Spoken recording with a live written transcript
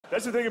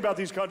That's the thing about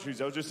these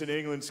countries. I was just in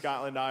England,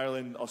 Scotland,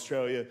 Ireland,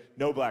 Australia.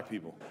 No black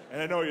people. And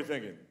I know what you're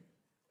thinking.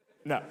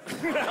 No.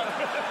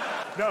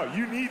 No,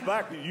 you need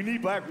black people. You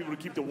need black people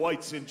to keep the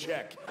whites in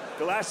check.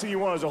 The last thing you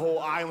want is a whole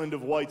island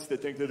of whites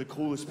that think they're the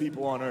coolest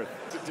people on earth.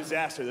 It's a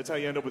disaster. That's how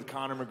you end up with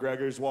Conor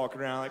McGregor's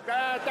walking around like,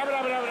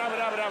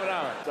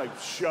 It's like,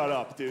 shut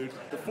up, dude.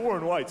 The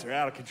foreign whites are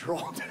out of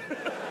control.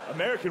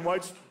 American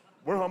whites,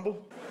 we're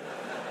humble.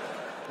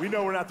 We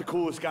know we're not the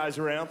coolest guys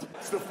around.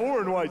 It's the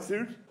foreign whites,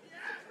 dude.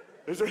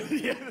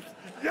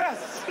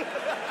 Yes!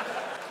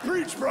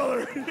 Preach,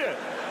 brother! Yeah.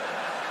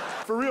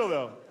 For real,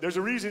 though, there's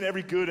a reason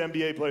every good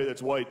NBA player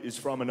that's white is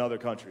from another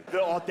country.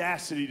 The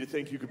audacity to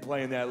think you could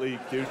play in that league,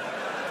 dude.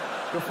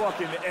 The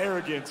fucking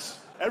arrogance.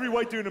 Every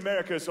white dude in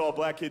America saw a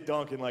black kid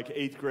dunk in, like,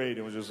 8th grade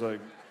and was just like,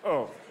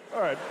 oh,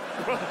 all right.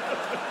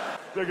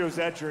 There goes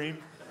that dream.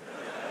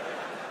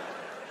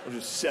 I'll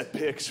just set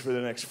picks for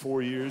the next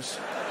 4 years.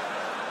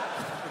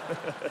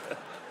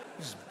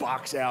 Just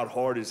box out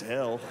hard as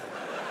hell.